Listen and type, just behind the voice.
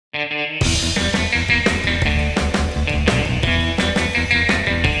Coming.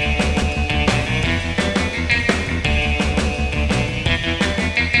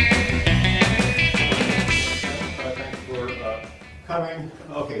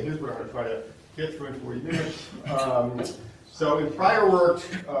 Okay, here's what I'm going to try to get through in 40 minutes. So in prior work,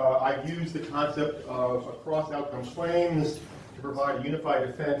 I've used the concept of cross-outcome claims to provide a unified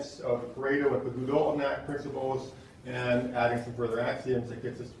defense of Pareto and Pagudolnak principles, and adding some further axioms that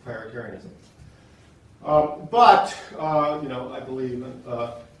gets us to prioritarianism. But I believe,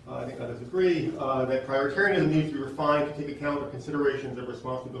 I think others agree, that prioritarianism needs to be refined to take account of considerations of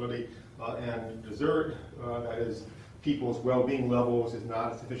responsibility and desert, that is, people's well-being levels is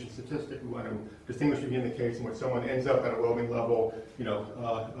not a sufficient statistic. We want to distinguish between the case in which someone ends up at a well-being level,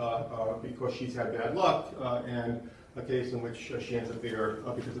 because she's had bad luck, and a case in which she ends up there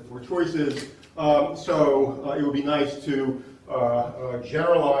because of poor choices. So it would be nice to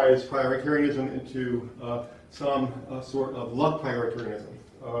generalize prioritarianism into some sort of luck prioritarianism.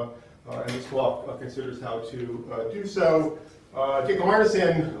 And this talk considers how to do so. Jacob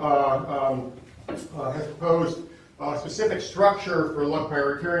Arneson has proposed a specific structure for luck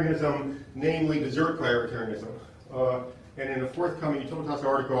prioritarianism, namely desert prioritarianism. And in a forthcoming Utilitas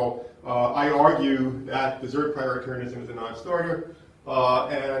article, I argue that desert prioritarianism is a non-starter.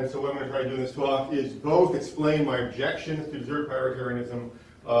 And so what I'm going to try to do in this talk is both explain my objections to desert prioritarianism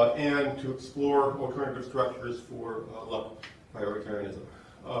and to explore alternative structures for luck prioritarianism.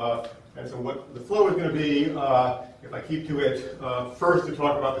 And so what the flow is going to be, if I keep to it, first to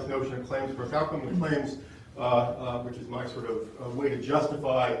talk about this notion of claims versus outcome and claims, which is my sort of way to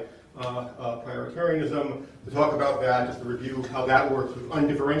justify prioritarianism, to talk about that, just to review how that works with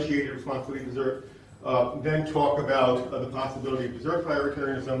undifferentiated responsibility desert, then talk about the possibility of desert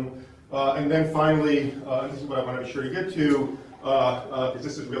prioritarianism, and then finally, this is what I want to be sure to get to, because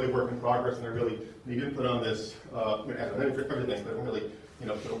this is really work in progress, and I really need input on this, everything, but I'm really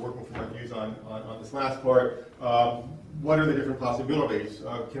sort of working from my views on this last part. What are the different possibilities?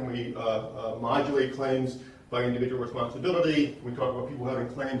 Can we modulate claims by individual responsibility? We talk about people having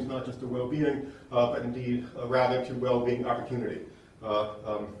claims not just to well-being, but indeed rather to well-being opportunity.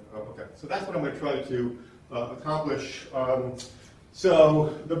 Okay, so that's what I'm going to try to accomplish.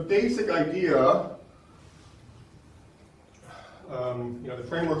 So the basic idea, the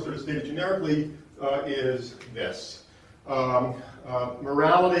framework sort of stated generically, is this.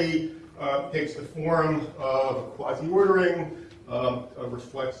 Morality takes the form of quasi-ordering, a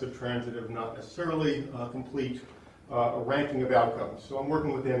reflexive, transitive, not necessarily complete, a ranking of outcomes. So I'm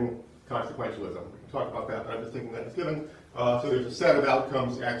working within consequentialism. We can talk about that, but I'm just thinking that it's given. So there's a set of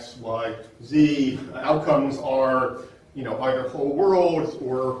outcomes, X, Y, Z. Outcomes are either whole worlds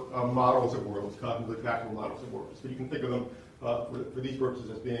or models of worlds, cognitively factual models of worlds. So you can think of them for these purposes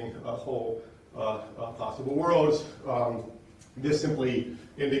as being whole possible worlds. This simply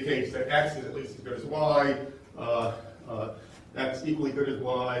indicates that X is at least as good as Y, X equally good as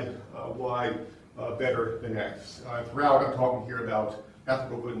Y, Y better than X. Throughout, I'm talking here about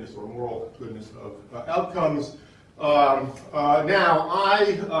ethical goodness or moral goodness of outcomes. Now,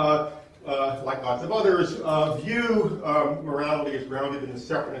 I, like lots of others, view morality as grounded in the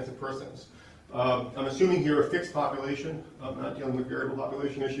separateness of persons. I'm assuming here a fixed population. I'm not dealing with variable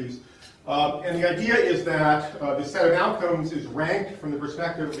population issues. And the idea is that the set of outcomes is ranked from the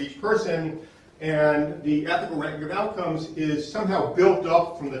perspective of each person, and the ethical ranking of outcomes is somehow built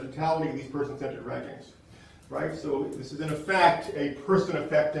up from the totality of these person-centered rankings. Right? So this is in effect a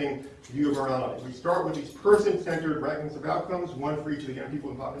person-affecting view of morality. We start with these person-centered rankings of outcomes, one for each of the young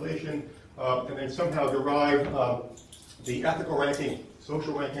people in the population, and then somehow derive the ethical ranking,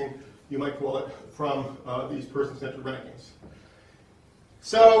 social ranking, you might call it, from these person-centered rankings.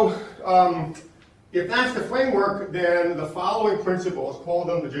 So if that's the framework, then the following principles, call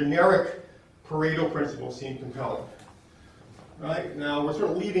them the generic Pareto principles, seem compelling. Right? Now we're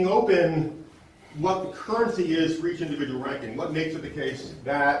sort of leaving open what the currency is for each individual ranking. What makes it the case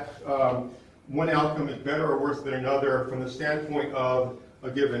that one outcome is better or worse than another from the standpoint of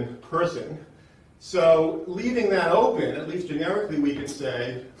a given person. So leaving that open, at least generically, we can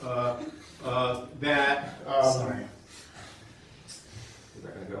say that... Sorry. Where's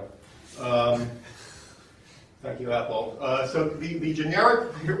that going to go? Thank you, Apple. So the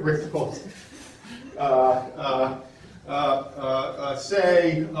generic principles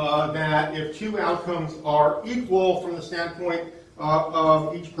say that if two outcomes are equal from the standpoint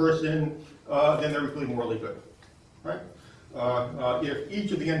of each person, then they're equally morally good. Right? If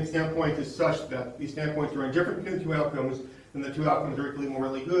each of the standpoints is such that these standpoints are indifferent between the two outcomes, then the two outcomes are equally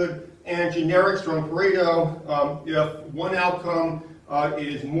morally good. And generic strong Pareto, if one outcome it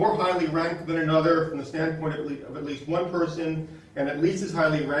is more highly ranked than another from the standpoint of at least one person, and at least as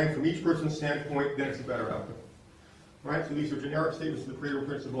highly ranked from each person's standpoint, then it's a better outcome. Right? So these are generic statements of the Pareto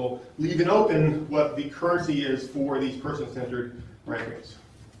principle, leaving open what the currency is for these person-centered rankings.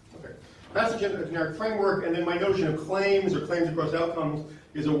 Okay. That's a generic framework, and then my notion of claims or claims across outcomes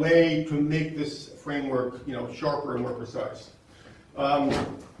is a way to make this framework, sharper and more precise.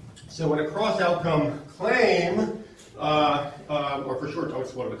 So in a cross-outcome claim, or for short, I'll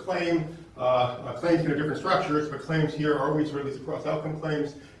just call it a claim. Claims can have different structures, but claims here are always sort of these cross-outcome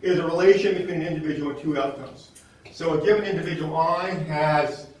claims, is a relation between an individual and two outcomes. So a given individual I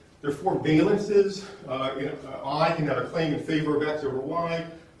there are four valences. I can have a claim in favor of X over Y,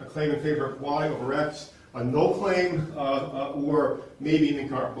 a claim in favor of Y over X, a null claim, or maybe an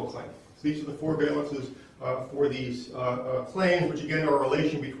incomparable claim. So these are the four valences for these claims, which again are a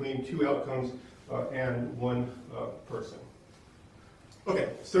relation between two outcomes and one person. Okay,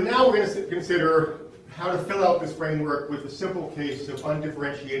 so now we're going to consider how to fill out this framework with a simple case of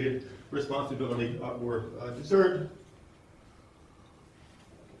undifferentiated responsibility or desert.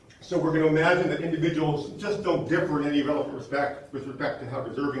 So we're going to imagine that individuals just don't differ in any relevant respect with respect to how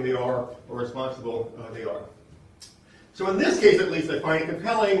deserving they are or responsible they are. So in this case, at least, I find it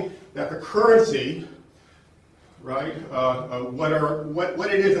compelling that the currency, right, what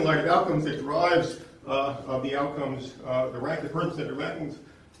it is in light of outcomes that drives of the outcomes, the person-centered rankings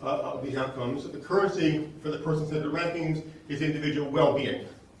of these outcomes, the currency for the person-centered rankings is individual well-being.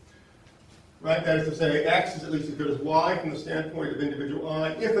 Right? That is to say, X is at least as good as Y from the standpoint of individual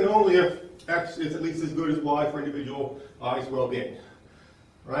I, if and only if X is at least as good as Y for individual I's well-being.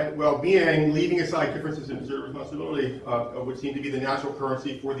 Right? Well-being, leaving aside differences in deserved responsibility, would seem to be the natural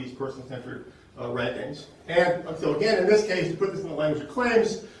currency for these person-centered rankings. And so again, in this case, to put this in the language of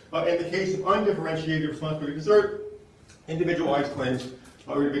claims, in the case of undifferentiated responsibility desert, individual I's claims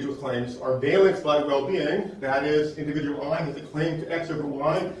or individual's claims are valenced by well-being. That is, individual I has a claim to X over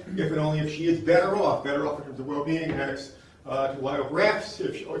Y if and only if she is better off in terms of well-being, X to Y over X.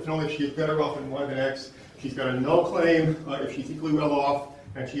 If and only if she is better off in Y than X, she's got a null claim if she's equally well off,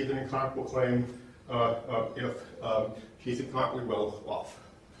 and she has an incomparable claim if she's incomparably well off.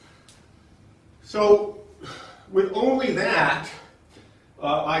 So, with only that,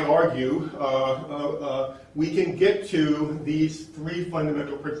 I argue, we can get to these three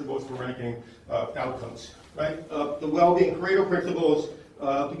fundamental principles for ranking outcomes, right? The well-being Pareto principles,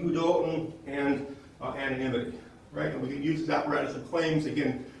 Dalton, and anonymity, right? And we can use this apparatus of claims,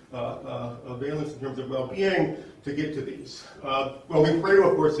 again, valence in terms of well-being, to get to these. Well-being Pareto,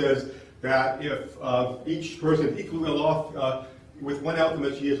 of course, says that if each person is equally well off with one outcome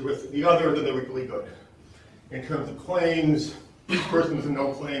as she is with the other, then they're equally good. In terms of claims, each person is a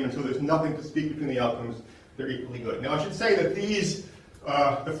null claim, and so there's nothing to speak between the outcomes. They're equally good. Now, I should say that these,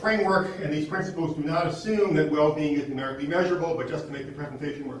 the framework and these principles do not assume that well-being is numerically measurable, but just to make the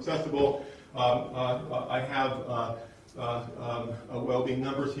presentation more accessible, I have well-being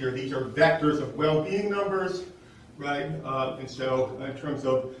numbers here. These are vectors of well-being numbers, right? And so, in terms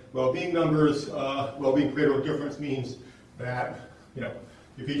of well-being numbers, well-being Pareto difference means that,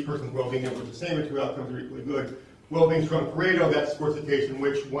 if each person's well-being number is the same and two outcomes are equally good. Well-being strong Pareto, that's of course the case in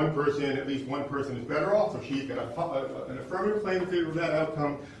which at least one person is better off, so she's got an affirmative claim in favor of that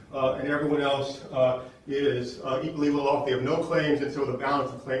outcome, and everyone else is equally well off. They have no claims, and so the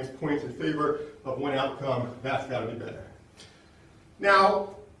balance of claims points in favor of one outcome. That's got to be better.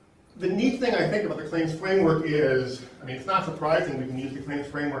 Now, the neat thing I think about the claims framework is, it's not surprising we can use the claims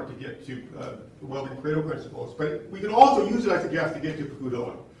framework to get to the well-being Pareto principles, but we can also use it, I suggest, to get to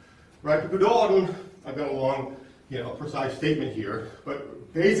Dalton. Right? Dalton, I've got a long, precise statement here,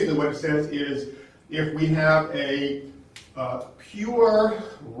 but basically what it says is if we have a pure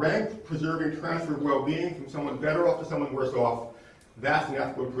rank preserving transfer of well-being from someone better off to someone worse off, that's an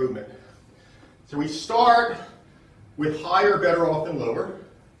ethical improvement. So we start with higher better off than lower,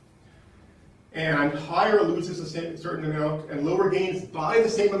 and higher loses a certain amount, and lower gains by the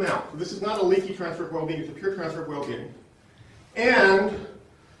same amount. So this is not a leaky transfer of well-being, it's a pure transfer of well-being. And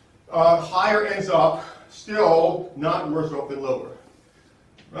higher ends up still not worse off than lower.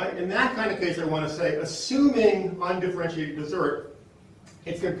 Right? In that kind of case, I want to say, assuming undifferentiated desert,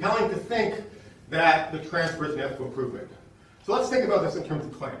 it's compelling to think that the transfer is an ethical improvement. So let's think about this in terms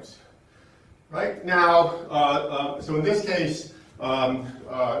of claims. Right? Now, so in this case,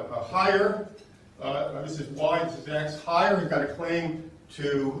 higher, this is Y, this is X, higher has got a claim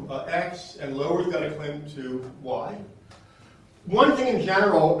to X, and lower has got a claim to Y. One thing in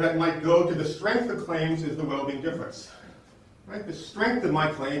general that might go to the strength of claims is the well-being difference. Right? The strength of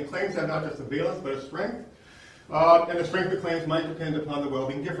my claims have not just a valence, but a strength. and the strength of claims might depend upon the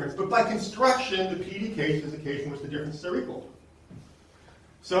well-being difference. But by construction, the PD case is a case in which the differences are equal.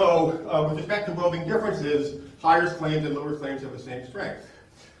 So with respect to well-being differences, higher claims and lower claims have the same strength.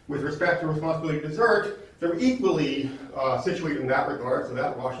 With respect to responsibility to desert, they're equally situated in that regard, so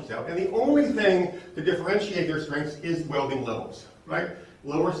that washes out. And the only thing to differentiate their strengths is well-being levels, right?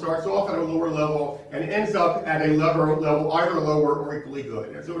 Lower starts off at a lower level and ends up at a lower level, either lower or equally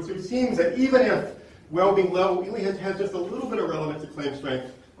good. And so it seems that even if well-being level only has just a little bit of relevance to claim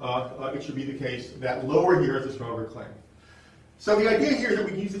strength, it should be the case that lower here is a stronger claim. So the idea here is that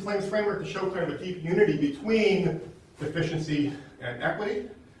we can use the claims framework to show kind of a deep unity between efficiency and equity.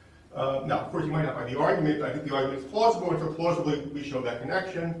 Now, of course, you might not buy the argument. I think the argument is plausible, and so plausibly we show that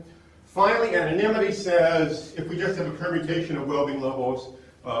connection. Finally, anonymity says if we just have a permutation of well-being levels,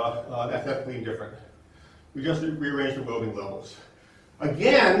 that's ethically indifferent. We just rearrange the well-being levels.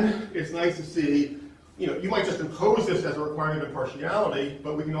 Again, it's nice to see, you might just impose this as a requirement of partiality,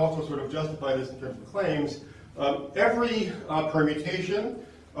 but we can also sort of justify this in terms of claims. Every permutation,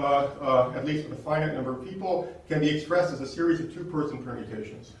 at least with a finite number of people, can be expressed as a series of two-person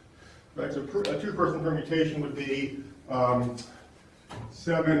permutations. Right? So a two-person permutation would be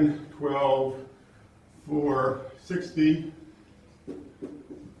 7, 12, 4, 60.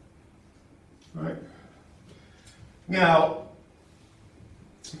 Right? Now,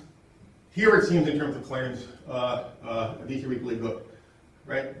 here it seems in terms of claims, these are equally good.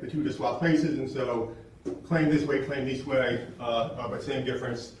 Right? The two just swap places, and so claim this way, but same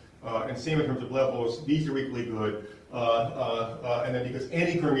difference, and same in terms of levels, these are equally good. And then because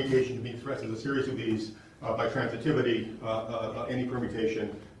any permutation can be expressed as a series of these by transitivity, any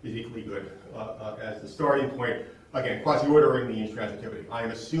permutation is equally good as the starting point. Again, quasi-ordering means transitivity. I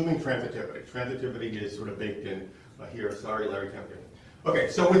am assuming transitivity. Transitivity is sort of baked in here. Sorry, Larry Kempton. Okay,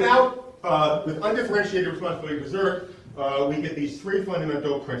 so with undifferentiated responsibility to desert, we get these three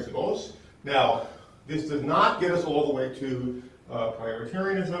fundamental principles. Now, this does not get us all the way to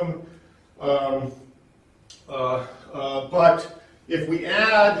prioritarianism. But if we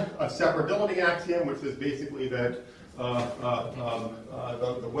add a separability axiom, which is basically that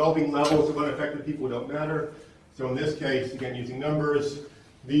the well-being levels of unaffected people don't matter. So in this case, again, using numbers,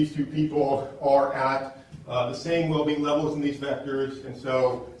 these two people are at the same well-being levels in these vectors. And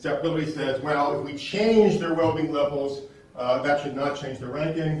so separability says, well, if we change their well-being levels, that should not change their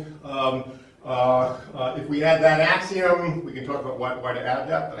ranking. If we add that axiom, we can talk about why to add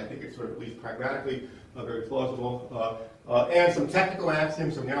that, but I think it's sort of at least pragmatically very plausible. And some technical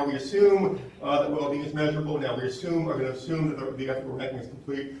axioms. So now we assume that well-being is measurable. Now we are going to assume that the ethical ranking is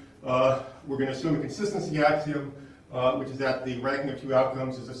complete. We're going to assume a consistency axiom, which is that the ranking of two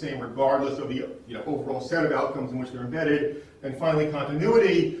outcomes is the same regardless of the overall set of outcomes in which they're embedded. And finally,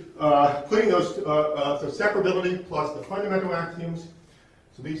 continuity, putting those, so separability plus the fundamental axioms.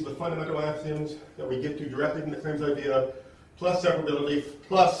 So these are the fundamental axioms that we get to directly from the claims idea, plus separability,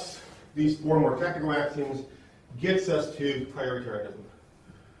 plus these four more technical axioms, gets us to prioritarianism.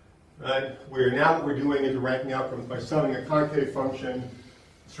 Right? Now what we're doing is we're ranking outcomes by summing a concave function,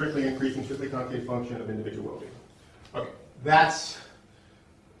 strictly increasing, strictly concave function of individual well-being. Okay, that's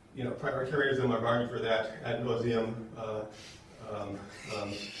prioritarianism. I've argued for that ad nauseum.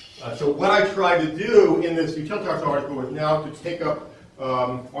 So what I tried to do in this utilitarians article is now to take up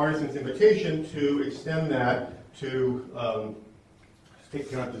Arneson's invitation to extend that to state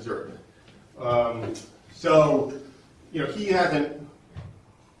cannot desert. So, he hasn't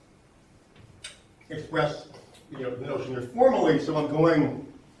expressed, the notion here formally, so I'm going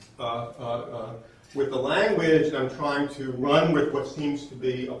with the language, and I'm trying to run with what seems to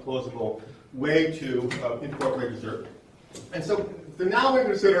be a plausible way to incorporate desert. And so now I'm going to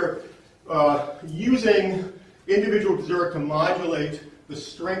consider using individual desert to modulate the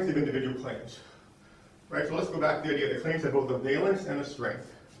strength of individual claims. Right, so let's go back to the idea that claims have both a valence and a strength.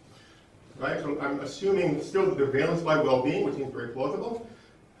 Right, so I'm assuming still that they're valenced by well-being, which seems very plausible.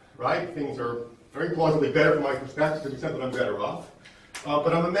 Right, things are very plausibly better from my perspective to the extent that I'm better off.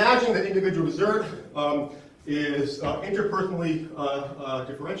 But I'm imagining that individual desert is interpersonally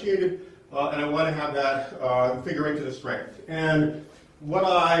differentiated, and I want to have that figure into the strength. And what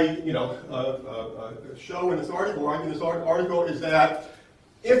I show in this article, argue in this article, is that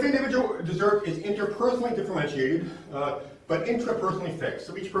if individual desert is interpersonally differentiated, but intrapersonally fixed,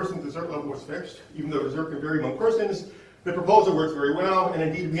 so each person's desert level is fixed, even though desert can vary among persons, the proposal works very well, and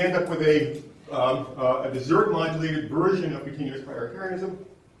indeed we end up with a desert-modulated version of continuous prioritarianism.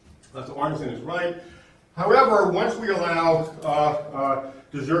 So Arneson is right. However, once we allow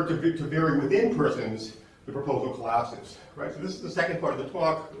desert to vary within persons, the proposal collapses. Right? So this is the second part of the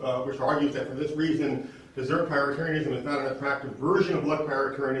talk, which argues that for this reason, desert prioritarianism is not an attractive version of luck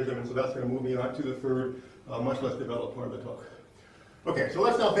prioritarianism, and so that's going to move me on to the third, much less developed part of the talk. Okay, so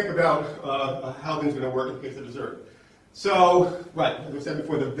let's now think about how things are going to work in the case of desert. So, right, as I said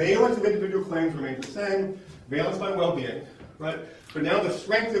before, the valence of individual claims remains the same, valence by well-being, right? But now the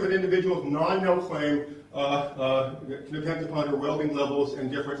strength of an individual's non-no claim depends upon her well-being levels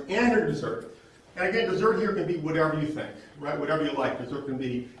and difference and her desert. And again, desert here can be whatever you think, right? Whatever you like. Desert can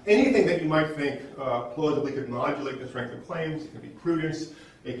be anything that you might think plausibly could modulate the strength of claims. It can be prudence.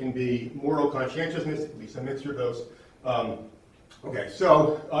 It can be moral conscientiousness. It can be some mixture of those. Okay,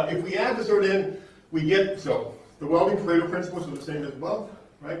 so if we add desert in, we get, so the well-being Pareto principles are the same as above,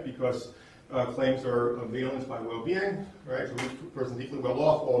 right? Because claims are valence by well-being, right? So each person's equally well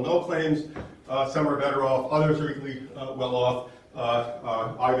off, all no claims. Some are better off, others are equally well off.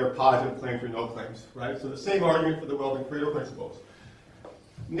 Either positive claims or no claims, right? So the same argument for the well-being Pareto principles.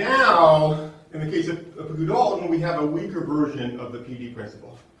 Now, in the case of Pagoo-Dalton, we have a weaker version of the PD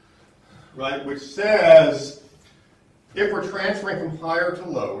principle, right? Which says if we're transferring from higher to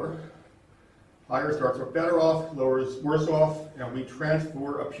lower, higher starts off better off, lower is worse off, and we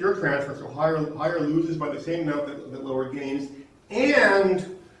transfer a pure transfer, so higher loses by the same amount that lower gains,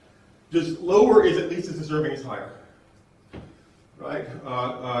 and just lower is at least as deserving as higher. Right?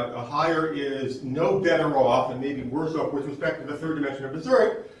 A higher is no better off and maybe worse off with respect to the third dimension of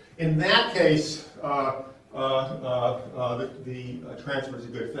desert. In that case, the transfer is a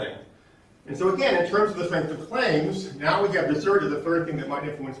good thing. And so again, in terms of the strength of claims, now we have desert as a third thing that might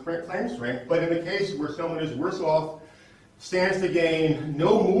influence claim strength. But in the case where someone is worse off, stands to gain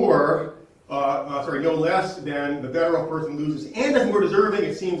no more, no less than the better off person loses, and is more deserving,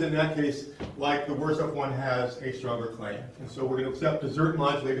 it seems in that case like the worse off one has a stronger claim. And so we're going to accept desert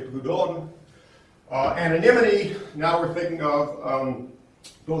modulated Pagoo-Dalton. Anonymity, now we're thinking of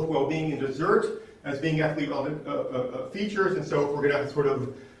both well-being and desert as being ethically relevant features, and so if we're going to sort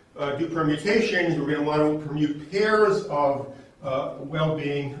of do permutations, we're going to want to permute pairs of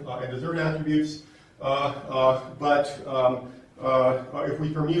well-being and desert attributes, if we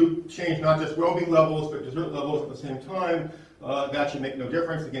permute, change not just well-being levels, but desert levels at the same time, that should make no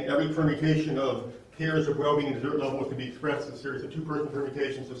difference. Again, every permutation of pairs of well-being and desert levels can be expressed as a series of two-person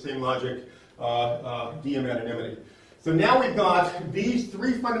permutations, so same logic, DM anonymity. So now we've got these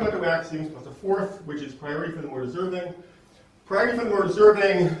three fundamental axioms plus a fourth, which is priority for the more deserving. Priority for the more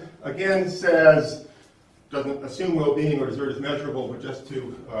deserving, again, says, doesn't assume well-being or desert is measurable, but just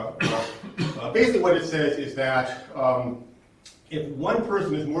to, basically what it says is that if one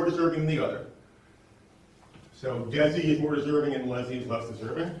person is more deserving than the other, so Desi is more deserving and Leslie is less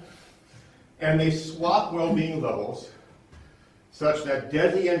deserving, and they swap well-being levels such that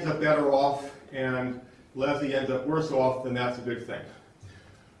Desi ends up better off and Leslie ends up worse off, then that's a good thing.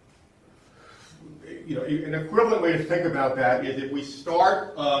 You know, an equivalent way to think about that is if we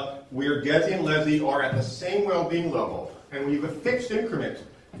start where Desi and Leslie are at the same well-being level, and we have a fixed increment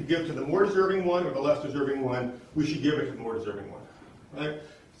to give to the more deserving one or the less deserving one, we should give it to the more deserving one. Right?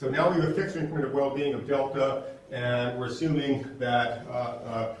 So now we have a fixed increment of well-being of delta, and we're assuming that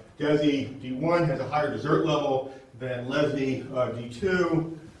Desi D1 has a higher desert level than Leslie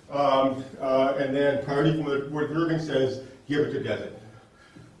D2, and then priority for the more deserving says give it to Desi.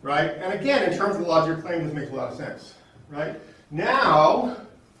 Right? And again, in terms of the logic of claim, this makes a lot of sense. Right? Now,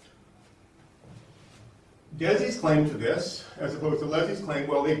 Desi's claim to this, as opposed to Leslie's claim,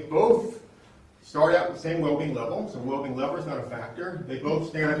 well, they both start out with the same well-being level, so well-being level is not a factor. They both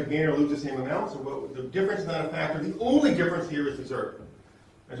stand to gain or lose the same amount, so the difference is not a factor. The only difference here is desert.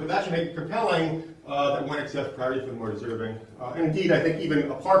 And so that should make it compelling that one accepts priority for the more deserving. And indeed, I think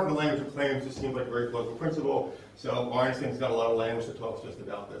even apart from the language of claims, this seems like a very plausible principle. So Einstein's got a lot of language that talks just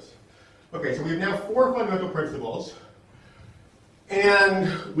about this. Okay, so we have now four fundamental principles.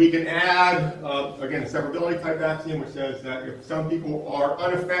 And we can add, again, a severability type axiom, which says that if some people are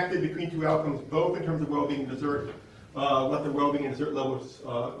unaffected between two outcomes, both in terms of well-being and desert, what their well-being and desert levels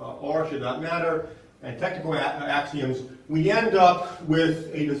are should not matter. And technical axioms, we end up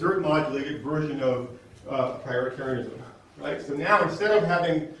with a desert-modulated version of prioritarianism. Right? So now, instead of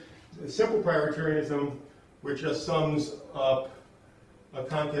having a simple prioritarianism, which just sums up a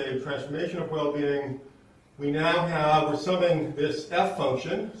concave transformation of well-being, we now have, we're summing this f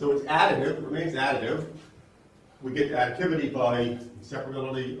function, so it's additive, it remains additive. We get additivity by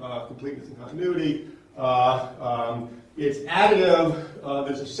separability, completeness, and continuity. It's additive,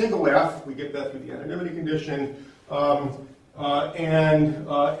 there's a single f, we get that through the anonymity condition, and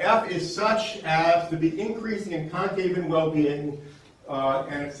f is such as to be increasing in concave in well-being,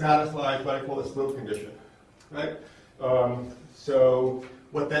 and it's satisfied what I call the slope condition, right? So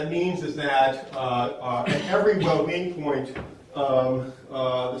what that means is that at every well-being point,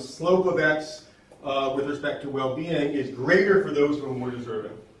 the slope of x with respect to well-being is greater for those who are more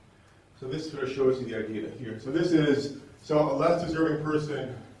deserving. So this sort of shows you the idea here. So this is, so a less deserving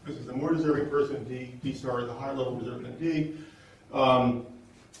person, this is a more deserving person, D star is a higher level deserving than D.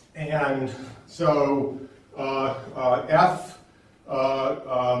 And so F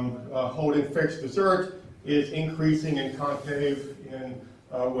holding fixed desert is increasing in concave in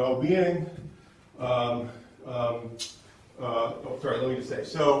well-being. Oh, sorry, let me just say.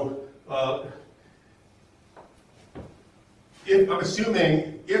 So if I'm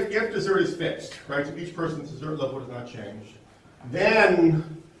assuming if desert is fixed, right, so each person's desert level does not change, then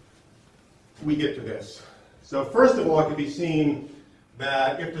we get to this. So first of all, it can be seen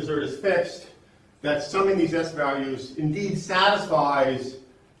that if desert is fixed, that summing these S values indeed satisfies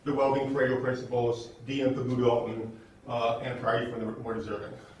the well-being Pareto principles, D and Pagoo-Dalton, and priority for the more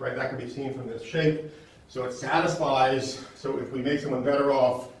deserving. Right? That can be seen from this shape. So it satisfies, so if we make someone better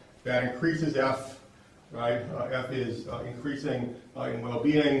off, that increases F, right? F is increasing in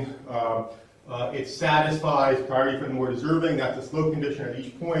well-being. It satisfies priority for the more deserving. That's a slope condition at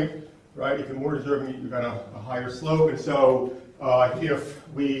each point, right? If you're more deserving, you've got a higher slope. And so if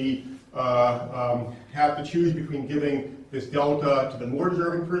we have to choose between giving this delta to the more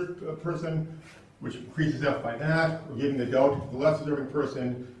deserving person, which increases F by that, or giving the delta to the less deserving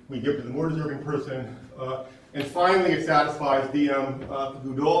person, we give to the more deserving person. And finally, it satisfies DM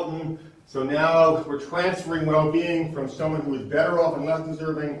Pagoo-Dalton. So now we're transferring well-being from someone who is better off and less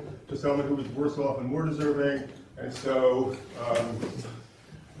deserving to someone who is worse off and more deserving. And so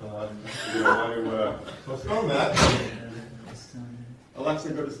we don't want to postpone that.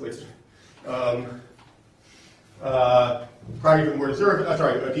 Alexa, go to sleep. Priority for the more deserving,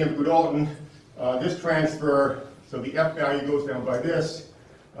 DM Pagoo-Dalton. This transfer, so the F value goes down by this.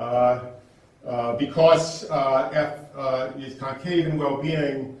 Because F is concave in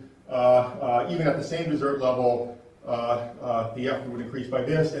well-being, even at the same desert level, the F would increase by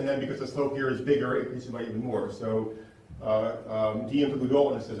this, and then because the slope here is bigger, it increases by even more. So D and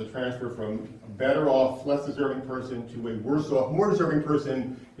Pagoo-Dalton says a transfer from a better off, less deserving person to a worse off, more deserving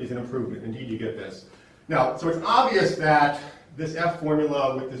person is an improvement. Indeed, you get this. Now, so it's obvious that this F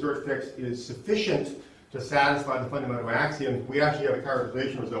formula with desert fixed is sufficient to satisfy the fundamental axiom. We actually have a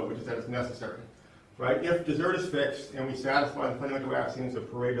characterization result, which is that it's necessary. Right? If desert is fixed and we satisfy the fundamental axioms of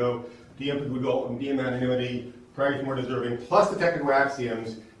Pareto, DM Pagoo-Dalton, DM anonymity, priority for more deserving, plus the technical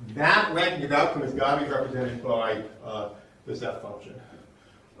axioms, that ranking of outcome has got to be represented by this F function.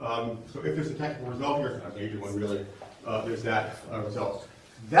 So if there's a technical result here, it's not a major one really, there's that result.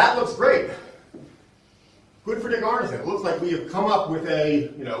 That looks great. Good for Dick Arneson. It looks like we have come up with a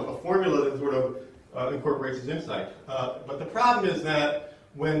formula that sort of incorporates his insight. But the problem is that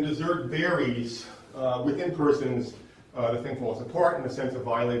when desert varies within persons, the thing falls apart in the sense of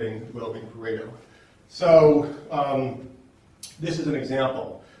violating well-being Pareto. So this is an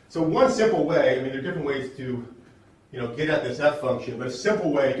example. So one simple way, I mean, there are different ways to get at this F function, but a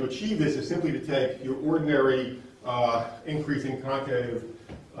simple way to achieve this is simply to take your ordinary increasing concave,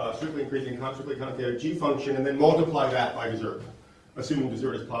 strictly increasing, strictly concave G function, and then multiply that by desert, assuming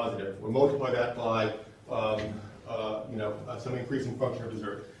desert is positive. We'll multiply that by some increasing function of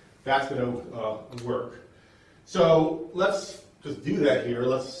desert. That's going to work. So let's just do that here.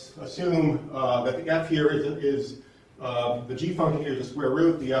 Let's assume that the F here is the G function here is the square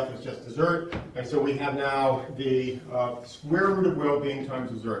root. The F is just desert. And so we have now the square root of well-being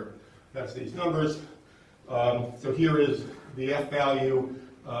times desert. That's these numbers. So here is the F value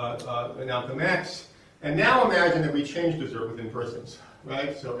in outcome X. And now imagine that we change desert within persons,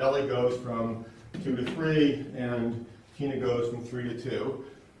 right? So Ellie goes from 2 to 3, and Tina goes from 3 to 2.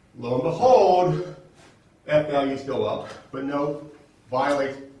 Lo and behold, F values go up, but no,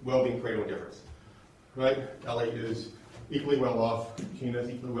 violates well-being Pareto difference, right? Ellie is equally well off, Tina is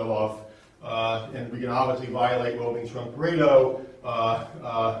equally well off, and we can obviously violate well-being shrunk Pareto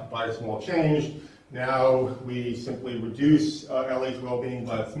by a small change. Now we simply reduce Ellie's well-being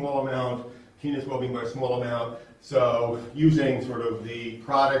by a small amount, Tina's well-being by a small amount. So using sort of the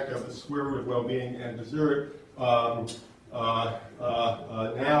product of the square root of well-being and desert, now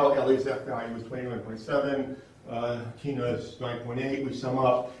Ellie's F value is 21.7, Tina's 9.8. We sum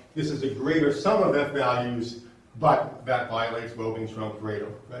up. This is a greater sum of F values, but that violates well-being strong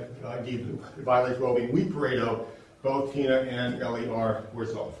Pareto. Right? Indeed, it violates well-being weak Pareto. Both Tina and Ellie are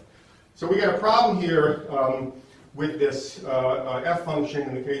worse off. So we got a problem here with this F function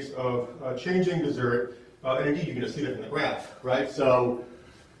in the case of changing desert. And indeed, you can just see that in the graph, right? So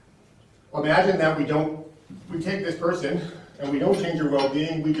imagine that we take this person and we don't change her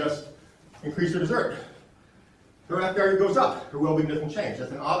well-being, we just increase her dessert. Her F value goes up, her well-being doesn't change.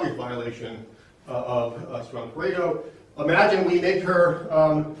 That's an obvious violation of strong Pareto. Imagine we make her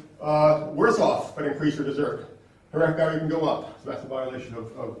worse off, but increase her dessert. Her F value can go up, so that's a violation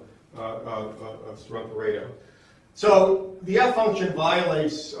of strong Pareto. So the F function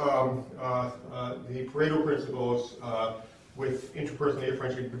violates the Pareto principles with interpersonally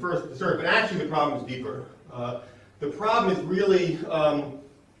differentiated dessert, but actually the problem is deeper. The problem is really an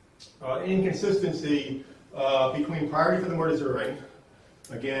inconsistency between priority for the more deserving.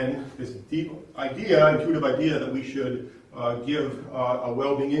 Again, this deep idea, intuitive idea that we should give a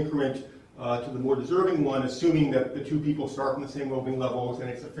well-being increment to the more deserving one, assuming that the two people start from the same well-being levels and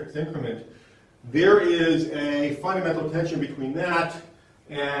it's a fixed increment. There is a fundamental tension between that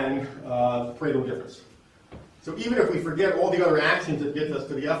and the Pareto difference. So even if we forget all the other axioms that get us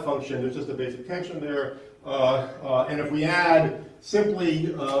to the F function, there's just a basic tension there. And if we add simply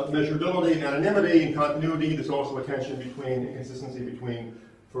measurability and anonymity and continuity, there's also a tension between, inconsistency between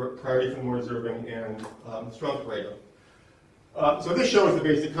priority for the more deserving and strong Pareto. So this shows the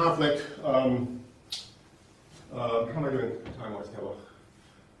basic conflict. How am I doing time-wise, Kello?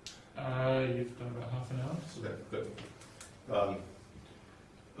 You've done about half an hour. Okay, good.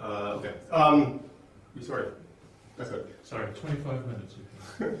 Okay. Sorry. That's good. Sorry, 25 minutes.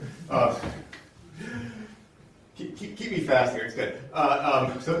 Keep me fast here. It's good.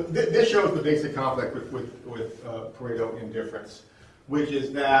 So this shows the basic conflict with Pareto indifference, which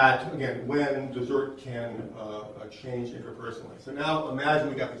is that, again, when dessert can change interpersonally. So now imagine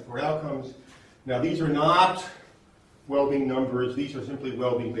we got these four outcomes. Now these are not well-being numbers. These are simply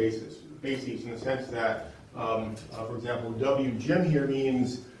well-being bases in the sense that, for example, W Jim here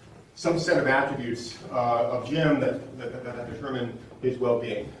means some set of attributes of Jim that determine his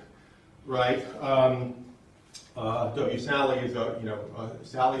well-being, right? W Sally is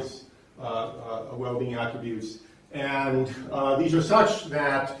Sally's well-being attributes, and these are such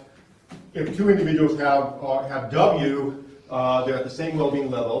that if two individuals have W, they're at the same well-being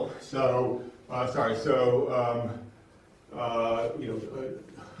level. So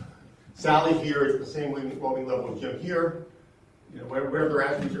Sally here is at the same well-being level as Jim here. Wherever their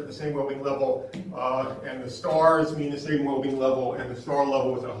attributes are at the same well-being level, and the stars mean the same well-being level, and the star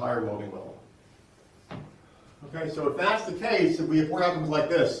level is at a higher well-being level. Okay, so if that's the case, if we have four outcomes like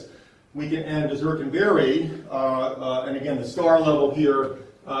this, we can end dessert can vary, and again, the star level here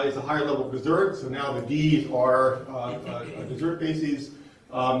is a higher level of dessert, so now the D's are dessert bases.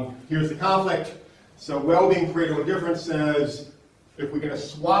 Here's the conflict. So well-being Pareto indifference says if we're going to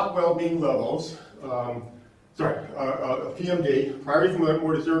swap well-being levels, PMD, priority for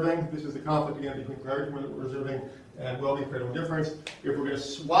more deserving, this is the conflict again between priority for more deserving and well-being Pareto indifference. If we're going to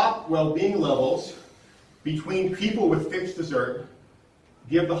swap well-being levels between people with fixed dessert,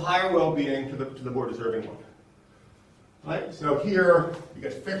 give the higher well-being to the more deserving one. Right? So here you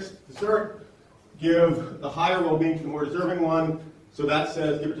get fixed dessert, give the higher well-being to the more deserving one. So that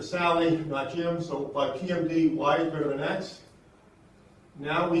says give it to Sally, not Jim. So by PMD, Y is better than X.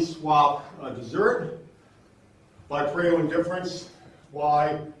 Now we swap dessert. By Pareto indifference,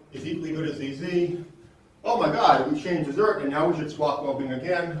 Y is equally good as ZZ. Oh my God, we changed dessert, and now we should swap well-being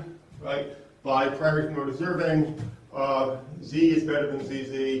again, right? By priority for more deserving, Z is better than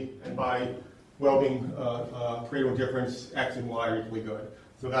ZZ, and by well-being Pareto indifference, X and Y are equally good.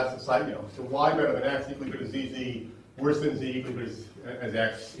 So that's the side, so Y better than X, equally good as ZZ, worse than Z, equally good as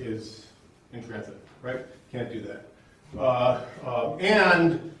X is intransitive, right? Can't do that.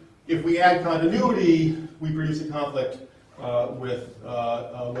 And if we add continuity, we produce a conflict with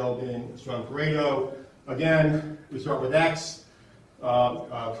well-being strong Pareto. Again, we start with X.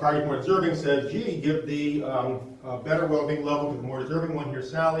 Priority for more deserving says, gee, give the better well-being level to the more deserving one here,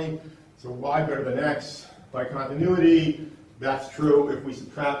 Sally. So Y better than X. By continuity, that's true if we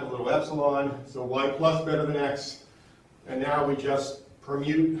subtract a little epsilon. So Y plus better than X. And now we just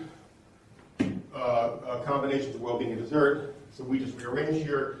permute combinations of well-being and dessert. So we just rearrange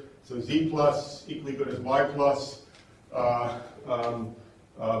here. So Z plus equally good as Y plus, better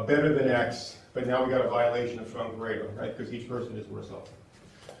than X, but now we got a violation of strong Pareto, right? Because each person is worse off.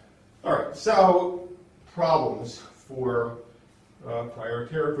 All right, so problems for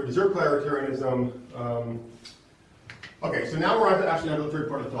dessert prioritarianism. Okay, so now we're on to actually the third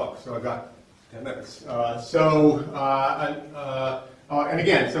part of the talk. So I've got 10 minutes. And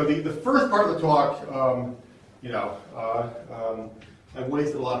again, so the first part of the talk, I've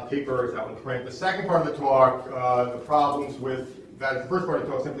wasted a lot of paper, it's out in print. The second part of the talk, the problems with that is the first part of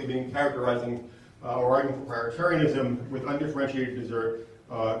the talk simply being characterizing or arguing for prioritarianism with undifferentiated dessert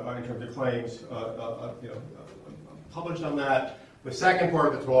in terms of claims, published on that. The second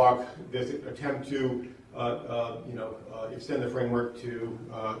part of the talk, this attempt to extend the framework to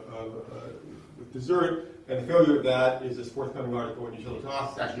with dessert, and the failure of that is this forthcoming article in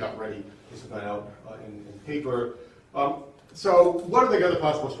Utilitas. It's actually out already. This is not out in paper. So what are the other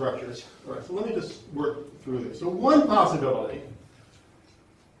possible structures? All right, so let me just work through this. So one possibility.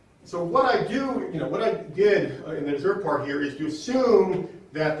 So what I did in the dessert part here is to assume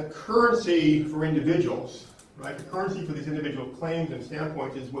that the currency for individuals, right, the currency for these individual claims and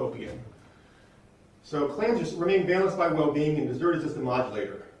standpoints is well-being. So claims just remain balanced by well-being, and dessert is just a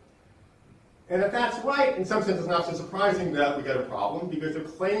modulator. And if that's right, in some sense, it's not so surprising that we got a problem, because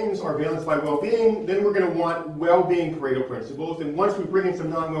if claims are balanced by well-being, then we're going to want well-being Pareto principles, and once we bring in some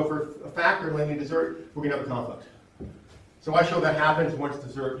non-welfare factor, namely dessert, we're going to have a conflict. So I show that happens once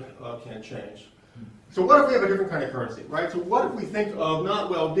dessert can change. So what if we have a different kind of currency, right? So what if we think of not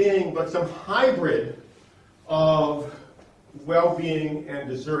well-being, but some hybrid of well-being and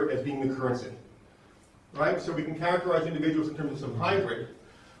dessert as being the currency, right? So we can characterize individuals in terms of some hybrid,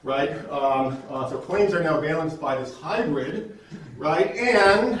 right? So claims are now balanced by this hybrid, right?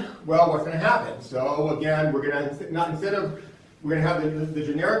 And, well, what's going to happen? So again, we're going to, we're going to have the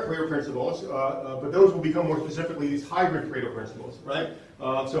generic Pareto principles, but those will become more specifically these hybrid Pareto principles, right?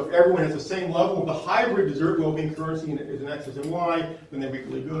 So if everyone has the same level of the hybrid dessert well-being currency is in X's and Y, then they're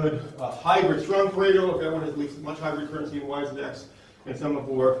equally good. Hybrid strong Pareto, if everyone has at least as much hybrid currency in Y as X, and some of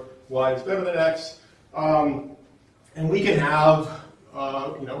where Y is better than X. And we can have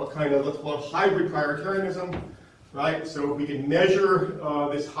a kind of, let's call it hybrid prioritarianism, right? So we can measure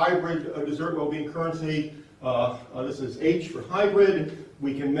this hybrid dessert well-being currency. This is H for hybrid.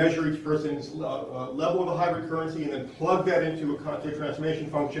 We can measure each person's level of the hybrid currency and then plug that into a content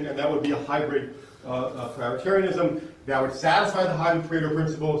transformation function, and that would be a hybrid prioritarianism. That would satisfy the hybrid Pareto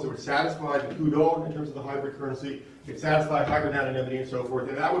principles. It would satisfy the Udall in terms of the hybrid currency. It would satisfy hybrid anonymity and so forth,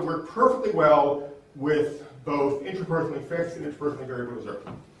 and that would work perfectly well with both interpersonally fixed and interpersonally variable dessert.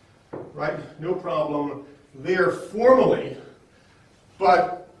 Right? No problem there formally,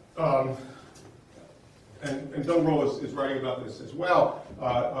 but and Bill Roll is writing about this as well,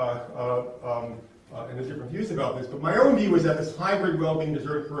 and there's different views about this, but my own view is that this hybrid well-being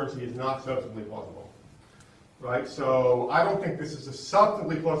dessert currency is not substantively plausible. Right? So I don't think this is a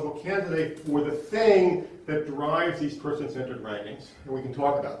substantively plausible candidate for the thing that drives these person-centered rankings, and we can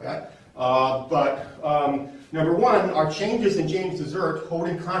talk about that. Number one, are changes in Jane's dessert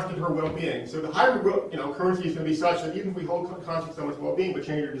holding constant her well-being? So the hybrid currency is going to be such that even if we hold constant someone's well-being but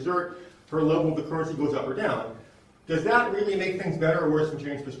change her dessert, her level of the currency goes up or down. Does that really make things better or worse from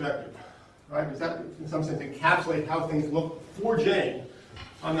Jane's perspective? Right? Does that, in some sense, encapsulate how things look for Jane?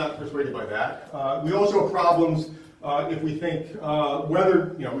 I'm not persuaded by that. We also have problems if we think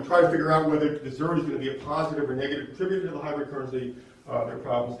whether, we try to figure out whether dessert is going to be a positive or negative contributor to the hybrid currency. There are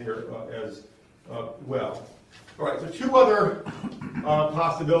problems there as well. All right, so two other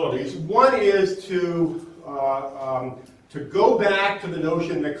possibilities. One is to go back to the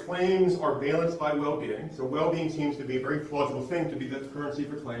notion that claims are balanced by well-being. So well-being seems to be a very plausible thing to be the currency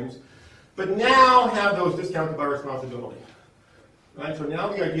for claims. But now have those discounted by responsibility. Right? So now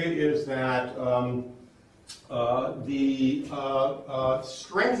the idea is that the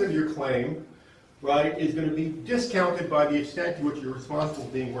strength of your claim, right, is going to be discounted by the extent to which you're responsible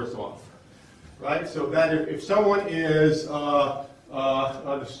for being worse off. Right? So that if someone is the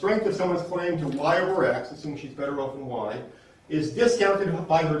strength of someone's claim to Y over X, assuming she's better off than Y, is discounted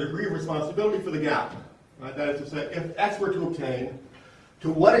by her degree of responsibility for the gap. Right? That is to say, if X were to obtain,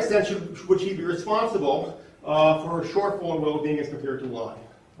 to what extent would she be responsible for her shortfall in well-being as compared to Y?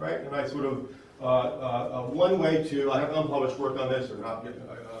 Right? And I sort of, one way to, I have unpublished work on this, or not yet,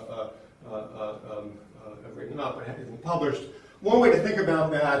 I've written it up, but it hasn't published. One way to think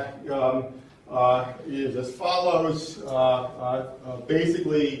about that is as follows.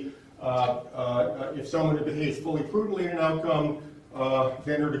 Basically, if someone behaves fully prudently in an outcome,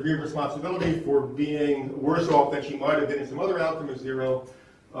 then her degree of responsibility for being worse off than she might have been in some other outcome is 0.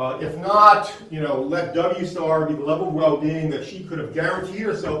 If not, let W star be the level of well-being that she could have guaranteed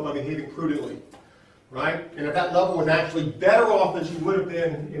herself by behaving prudently. Right? And if that level was actually better off than she would have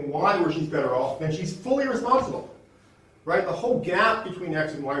been in Y, where she's better off, then she's fully responsible. Right? The whole gap between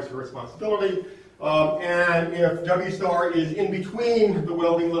X and Y is her responsibility. And if W star is in between the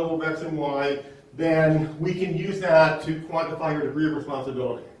well-being level of X and Y, then we can use that to quantify her degree of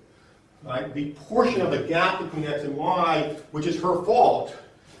responsibility. Right? The portion of the gap between X and Y, which is her fault,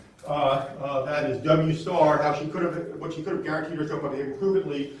 that is W star, what she could have guaranteed herself by behaving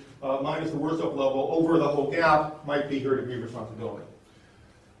prudently, minus the worst off level over the whole gap, might be her degree of responsibility.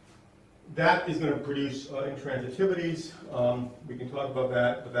 that is going to produce intransitivities. We can talk about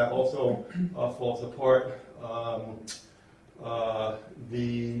that, but that also falls apart.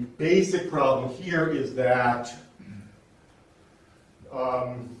 The basic problem here is that,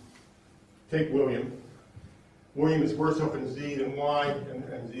 take William. William is worse off in Z than Y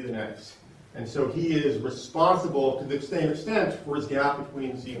and Z than X. And so he is responsible to the same extent for his gap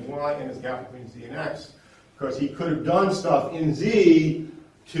between Z and Y and his gap between Z and X, because he could have done stuff in Z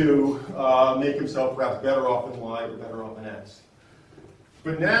to make himself perhaps better off than Y or better off than X.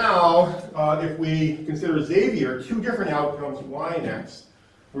 But now, if we consider Xavier, two different outcomes, Y and X,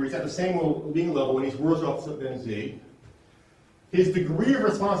 where he's at the same well-being level and he's worse off than Z, his degree of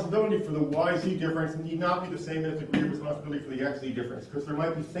responsibility for the YZ difference need not be the same as the degree of responsibility for the XZ difference, because there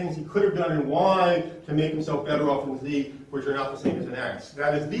might be things he could have done in Y to make himself better off in Z, which are not the same as in X.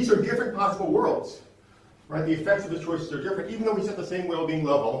 That is, these are different possible worlds, right? The effects of his choices are different, even though he's at the same well-being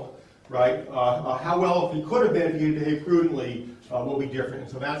level, right? How well he could have been if he had behaved prudently will be different,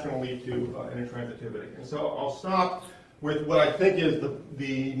 and so that's going to lead to an intransitivity. And so I'll stop with what I think is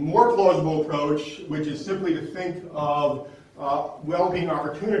the more plausible approach, which is simply to think of well-being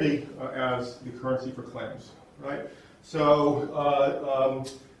opportunity as the currency for claims, right? So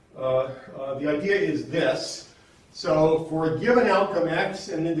the idea is this. So for a given outcome X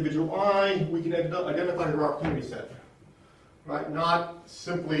and an individual I, we can identify her opportunity set, right? Not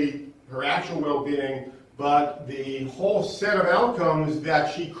simply her actual well-being, but the whole set of outcomes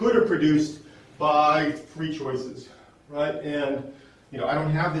that she could have produced by free choices, right? And I don't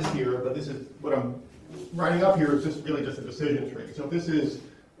have this here, but this is what I'm writing up here is just really just a decision tree. So if this is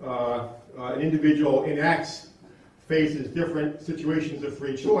an individual in X faces different situations of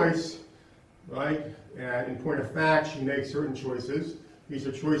free choice, right? And in point of fact, she makes certain choices. These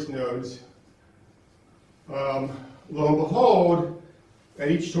are choice nodes. Lo and behold, at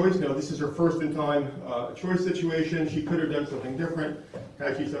each choice node, this is her first in time choice situation. She could have done something different.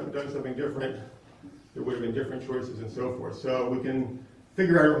 Had she done something different, there would have been different choices and so forth. So we can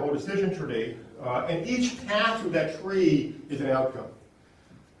figure out her whole decision tree. And each path through that tree is an outcome,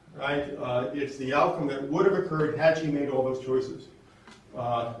 right? It's the outcome that would have occurred had she made all those choices.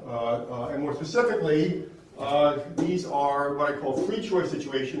 And more specifically, these are what I call free choice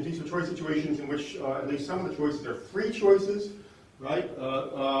situations. These are choice situations in which at least some of the choices are free choices, right?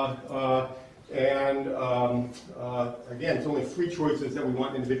 Again, it's only free choices that we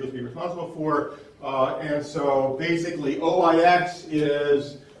want individuals to be responsible for. And so basically, OIX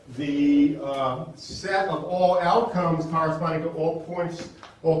is the set of all outcomes corresponding to all points,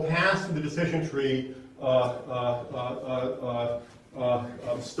 all paths in the decision tree,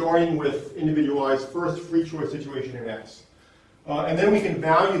 starting with individualized first free choice situation in X. And then we can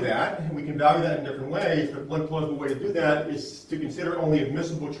value that, and we can value that in different ways, but one plausible way to do that is to consider only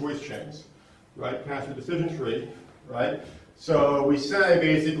admissible choice chains, right, past the decision tree, right? So we say,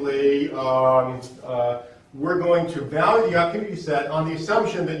 basically, we're going to value the opportunity set on the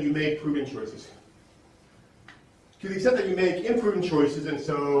assumption that you make prudent choices. To the extent that you make imprudent choices, and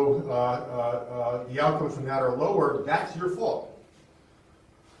so the outcomes from that are lower, that's your fault,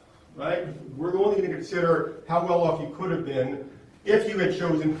 right? We're only going to consider how well off you could have been if you had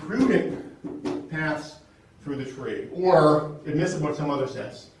chosen prudent paths through the tree, or admissible in some other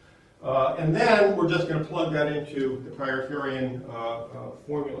sense. And then we're just going to plug that into the prioritarian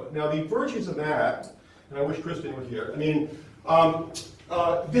formula. Now, the virtues of that, and I wish Kristen were here. I mean,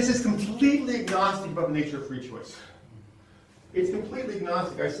 this is completely agnostic about the nature of free choice. It's completely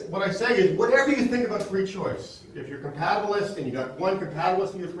agnostic. What I say is, whatever you think about free choice, if you're compatibilist and you got one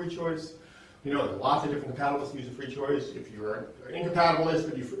compatibilist view of free choice, there's lots of different compatibilist views of free choice. If you're an incompatibilist,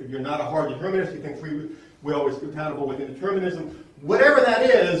 but if you're not a hard determinist, you think free will is compatible with indeterminism. Whatever that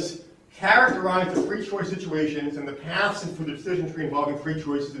is, characterize the free choice situations and the paths through the decision tree involving free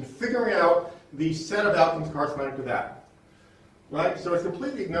choices and figuring out the set of outcomes corresponding to that. Right? So it's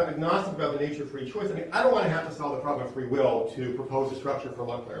completely agnostic about the nature of free choice. I mean, I don't want to have to solve the problem of free will to propose a structure for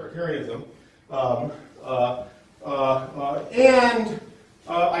log prioritarianism.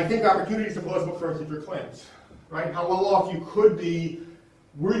 I think opportunity is a plausible currency for claims. Right? How well off you could be,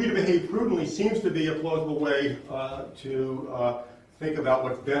 were you to behave prudently, seems to be a plausible way to think about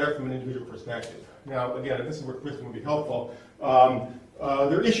what's better from an individual perspective. Now, again, this is where Kristen would be helpful.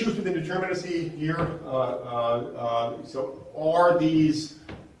 There are issues with indeterminacy here. So are these,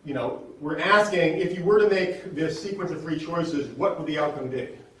 we're asking, if you were to make this sequence of free choices, what would the outcome be?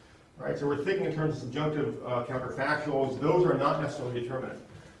 Right? So we're thinking in terms of subjunctive counterfactuals. Those are not necessarily determinate.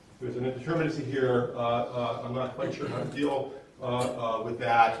 There's an indeterminacy here. I'm not quite sure how to deal with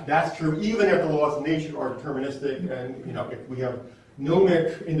that. That's true even if the laws of nature are deterministic, and if we have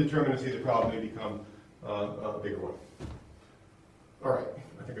gnomic indeterminacy of the problem may become a bigger one. All right,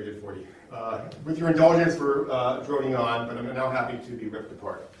 I think I did 40. With your indulgence for droning on, but I'm now happy to be ripped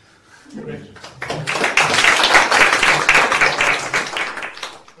apart. Great.